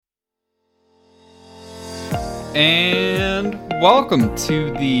And welcome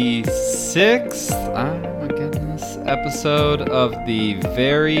to the sixth, episode of the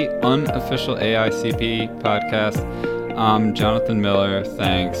very unofficial AICP podcast. I'm Jonathan Miller.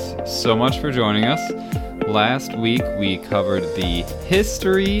 Thanks so much for joining us. Last week we covered the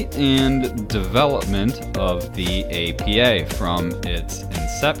history and development of the APA from its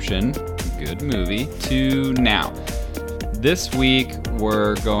inception, good movie, to now. This week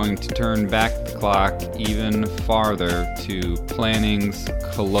we're going to turn back the clock even farther to planning's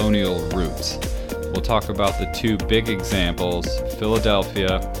colonial roots. We'll talk about the two big examples,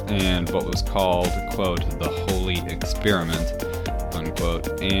 Philadelphia and what was called, quote, the Holy Experiment,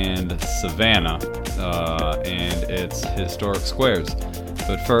 unquote, and Savannah and its historic squares.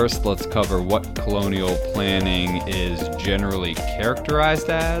 But first, let's cover what colonial planning is generally characterized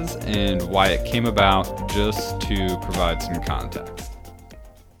as and why it came about, just to provide some context.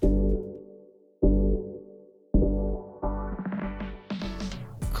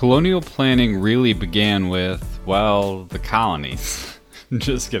 Colonial planning really began with, well, the colonies.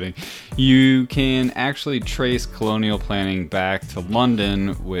 Just kidding. You can actually trace colonial planning back to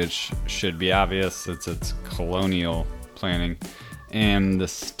London, which should be obvious since it's colonial planning, and the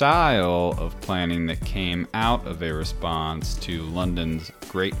style of planning that came out of a response to London's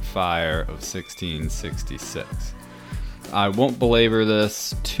Great Fire of 1666. I won't belabor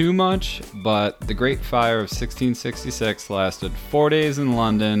this too much, but the Great Fire of 1666 lasted 4 days in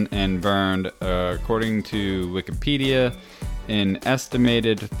London and burned, according to Wikipedia, an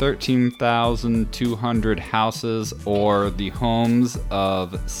estimated 13,200 houses, or the homes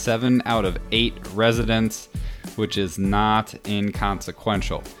of 7 out of 8 residents, which is not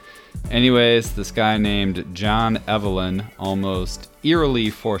inconsequential. Anyways, this guy named John Evelyn almost eerily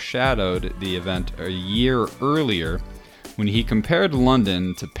foreshadowed the event a year earlier when he compared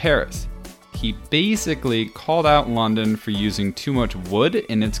London to Paris. He basically called out London for using too much wood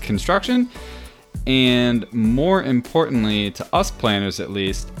in its construction, and more importantly, to us planners at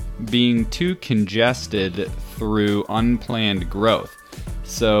least, being too congested through unplanned growth.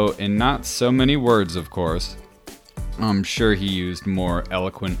 So, in not so many words, of course, I'm sure he used more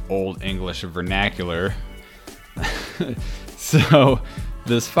eloquent Old English vernacular. So,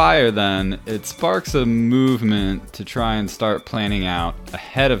 this fire then, it sparks a movement to try and start planning out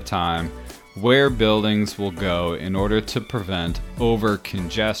ahead of time where buildings will go in order to prevent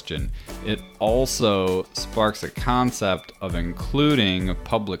over-congestion. It also sparks a concept of including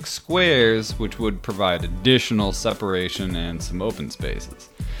public squares, which would provide additional separation and some open spaces.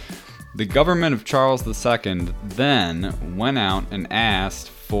 The government of Charles II then went out and asked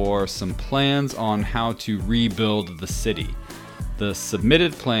for some plans on how to rebuild the city. The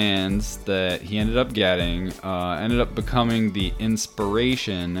submitted plans that he ended up getting ended up becoming the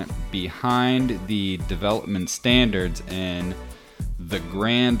inspiration behind the development standards in the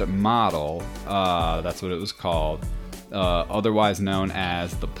Grand Model, that's what it was called, otherwise known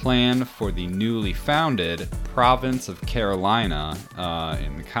as the Plan for the newly founded Province of Carolina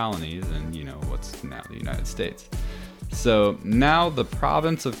in the colonies and, what's now the United States. So now the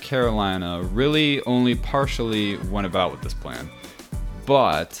Province of Carolina really only partially went about with this plan.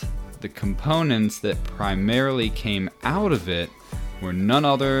 But the components that primarily came out of it were none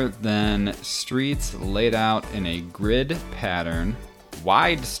other than streets laid out in a grid pattern,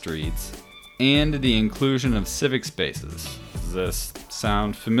 wide streets, and the inclusion of civic spaces. Does this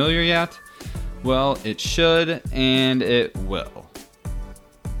sound familiar yet? Well, it should, and it will.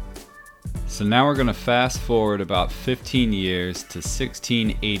 So now we're going to fast forward about 15 years to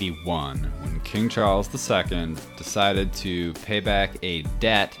 1681, when King Charles II decided to pay back a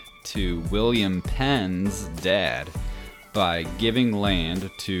debt to William Penn's dad by giving land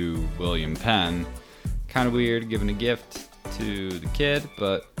to William Penn. Kind of weird giving a gift to the kid,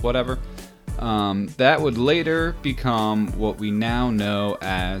 but whatever. That would later become what we now know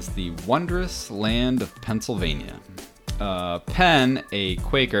as the wondrous land of Pennsylvania. Penn, a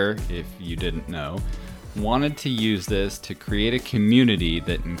Quaker, if you didn't know, wanted to use this to create a community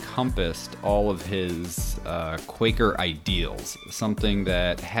that encompassed all of his Quaker ideals, something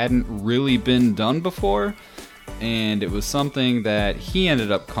that hadn't really been done before, and it was something that he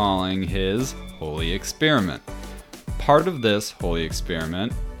ended up calling his Holy Experiment. Part of this Holy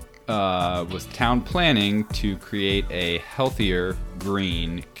Experiment was town planning to create a healthier,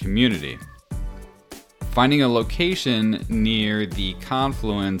 green community. Finding a location near the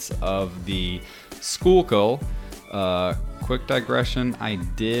confluence of the Schuylkill, quick digression, I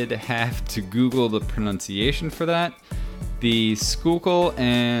did have to Google the pronunciation for that, the Schuylkill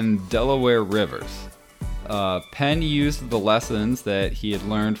and Delaware rivers. Penn used the lessons that he had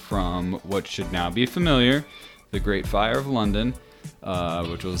learned from what should now be familiar, the Great Fire of London,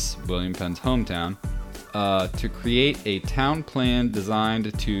 which was William Penn's hometown, to create a town plan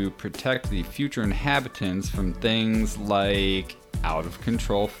designed to protect the future inhabitants from things like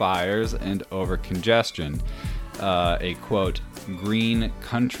out-of-control fires and over-congestion. A, quote, green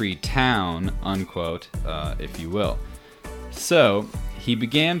country town, unquote, if you will. So, he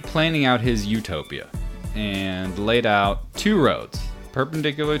began planning out his utopia and laid out 2 roads,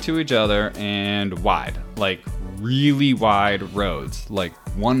 perpendicular to each other and wide, like really wide roads, like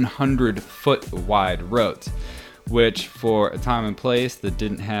 100-foot wide roads, which for a time and place that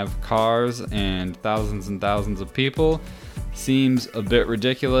didn't have cars and thousands of people seems a bit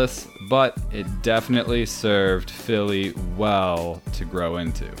ridiculous, but it definitely served Philly well to grow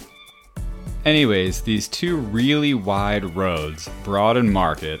into. Anyways, these 2 really wide roads, Broad and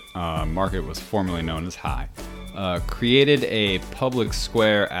Market, Market was formerly known as High, created a public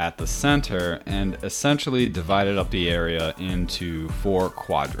square at the center and essentially divided up the area into 4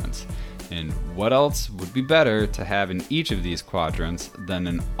 quadrants. And what else would be better to have in each of these quadrants than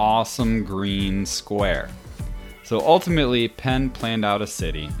an awesome green square? So ultimately, Penn planned out a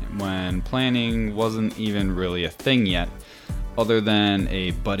city when planning wasn't even really a thing yet, other than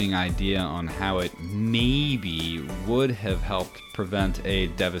a budding idea on how it maybe would have helped prevent a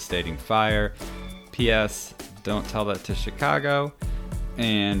devastating fire. P.S. Don't tell that to Chicago.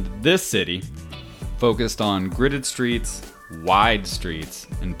 And this city focused on gridded streets, wide streets,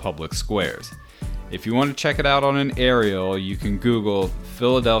 and public squares. If you want to check it out on an aerial, you can Google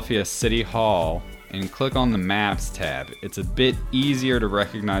Philadelphia City Hall and click on the Maps tab. It's a bit easier to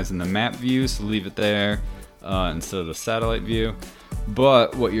recognize in the map view, so leave it there instead of the satellite view.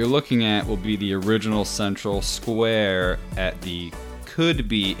 But what you're looking at will be the original central square at the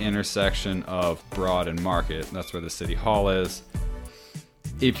could-be intersection of Broad and Market. That's where the City Hall is.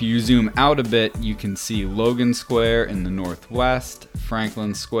 If you zoom out a bit, you can see Logan Square in the northwest,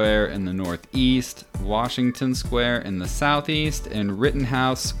 Franklin Square in the northeast, Washington Square in the southeast, and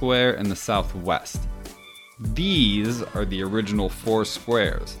Rittenhouse Square in the southwest. These are the original 4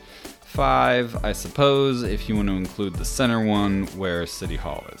 squares. 5, I suppose, if you want to include the center one where City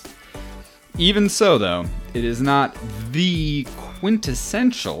Hall is. Even so, though, it is not the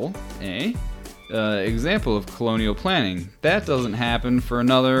quintessential, example of colonial planning. That doesn't happen for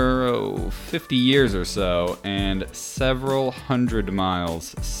another 50 years or so, and several hundred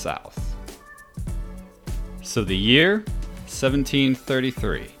miles south. So the year,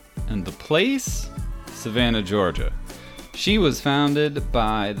 1733, and the place, Savannah, Georgia. She was founded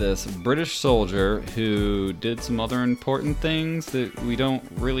by this British soldier who did some other important things that we don't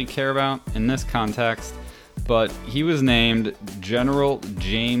really care about in this context, but he was named General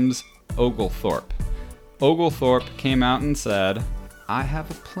James Oglethorpe. Oglethorpe came out and said, "I have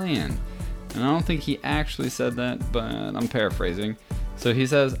a plan." And I don't think he actually said that, but I'm paraphrasing. So he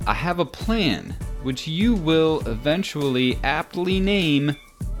says, "I have a plan, which you will eventually aptly name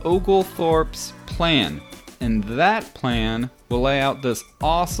Oglethorpe's Plan. And that plan will lay out this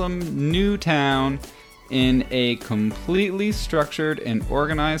awesome new town in a completely structured and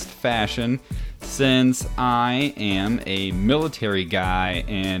organized fashion, since I am a military guy,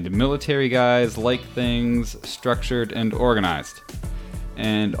 and military guys like things structured and organized."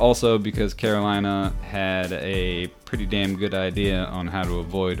 And also because Carolina had a pretty damn good idea on how to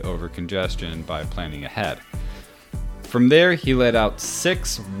avoid overcongestion by planning ahead. From there, he laid out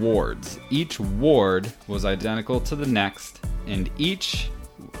 6 wards. Each ward was identical to the next, and each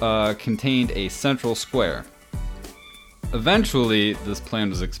contained a central square. Eventually, this plan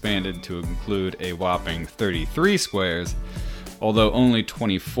was expanded to include a whopping 33 squares, although only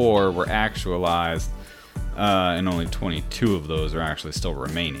 24 were actualized, and only 22 of those are actually still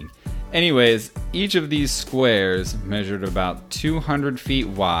remaining. Anyways, each of these squares measured about 200 feet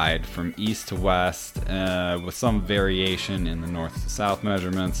wide from east to west, with some variation in the north to south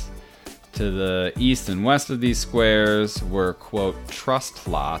measurements. To the east and west of these squares were, quote, trust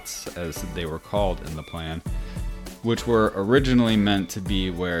lots, as they were called in the plan, which were originally meant to be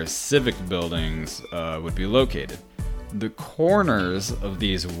where civic buildings would be located. The corners of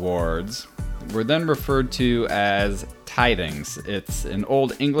these wards were then referred to as tithings. It's an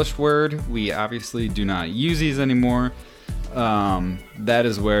old English word. We obviously do not use these anymore. That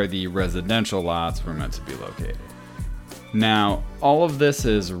is where the residential lots were meant to be located. Now, all of this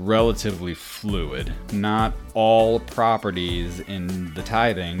is relatively fluid. Not all properties in the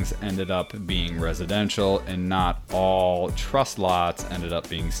tithings ended up being residential, and not all trust lots ended up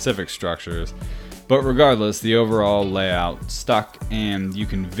being civic structures. But regardless, the overall layout stuck, and you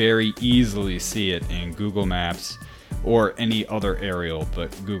can very easily see it in Google Maps or any other aerial, but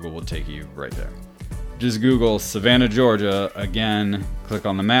Google will take you right there. Just Google Savannah, Georgia. Again, click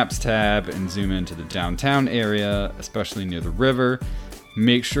on the Maps tab and zoom into the downtown area, especially near the river.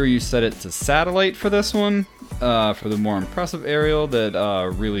 Make sure you set it to satellite for this one, for the more impressive aerial that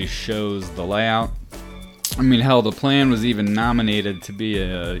really shows the layout. I mean, hell, the plan was even nominated to be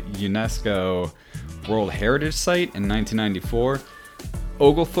a UNESCO World Heritage Site in 1994.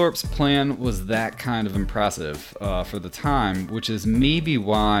 Oglethorpe's plan was that kind of impressive for the time, which is maybe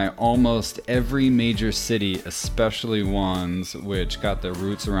why almost every major city, especially ones which got their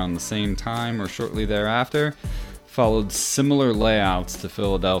roots around the same time or shortly thereafter, followed similar layouts to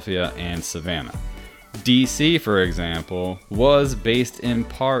Philadelphia and Savannah. DC, for example, was based in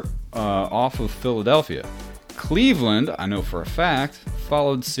part off of Philadelphia. Cleveland, I know for a fact,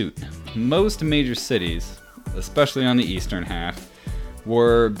 followed suit. Most major cities, especially on the eastern half,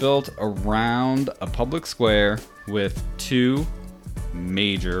 were built around a public square with two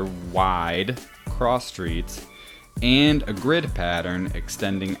major wide cross streets and a grid pattern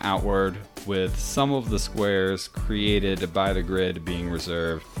extending outward, with some of the squares created by the grid being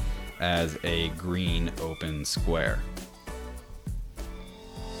reserved as a green open square.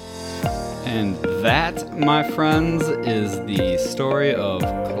 And that, my friends, is the story of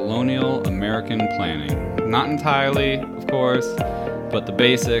colonial American planning. Not entirely, of course, but the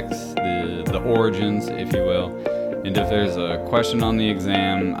basics, the origins, if you will. And if there's a question on the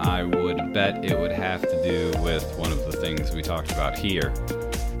exam, I would bet it would have to do with one of the things we talked about here.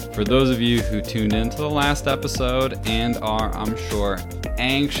 For those of you who tuned into the last episode and are, I'm sure,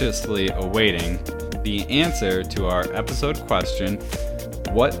 anxiously awaiting the answer to our episode question,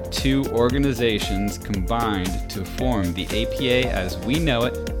 what two organizations combined to form the APA as we know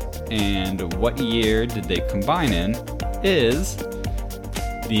it, and what year did they combine in, is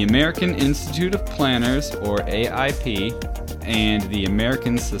the American Institute of Planners, or AIP, and the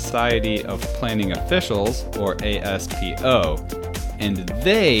American Society of Planning Officials, or ASPO, and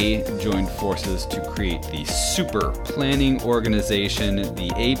they joined forces to create the super planning organization,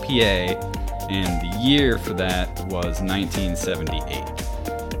 the APA, and the year for that was 1978.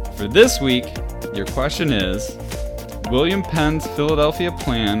 For this week, your question is, William Penn's Philadelphia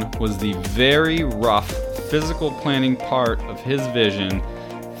Plan was the very rough physical planning part of his vision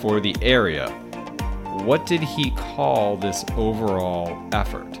for the area. What did he call this overall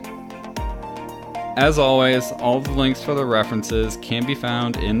effort? As always, all the links for the references can be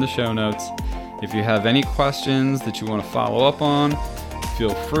found in the show notes. If you have any questions that you want to follow up on,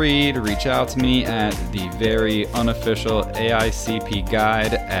 feel free to reach out to me at the very unofficial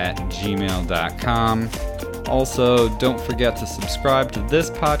AICPguide@gmail.com. Also, don't forget to subscribe to this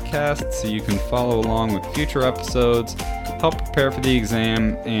podcast so you can follow along with future episodes, help prepare for the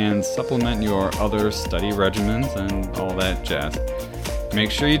exam, and supplement your other study regimens and all that jazz.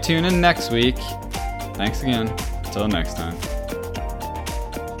 Make sure you tune in next week. Thanks again. Until next time.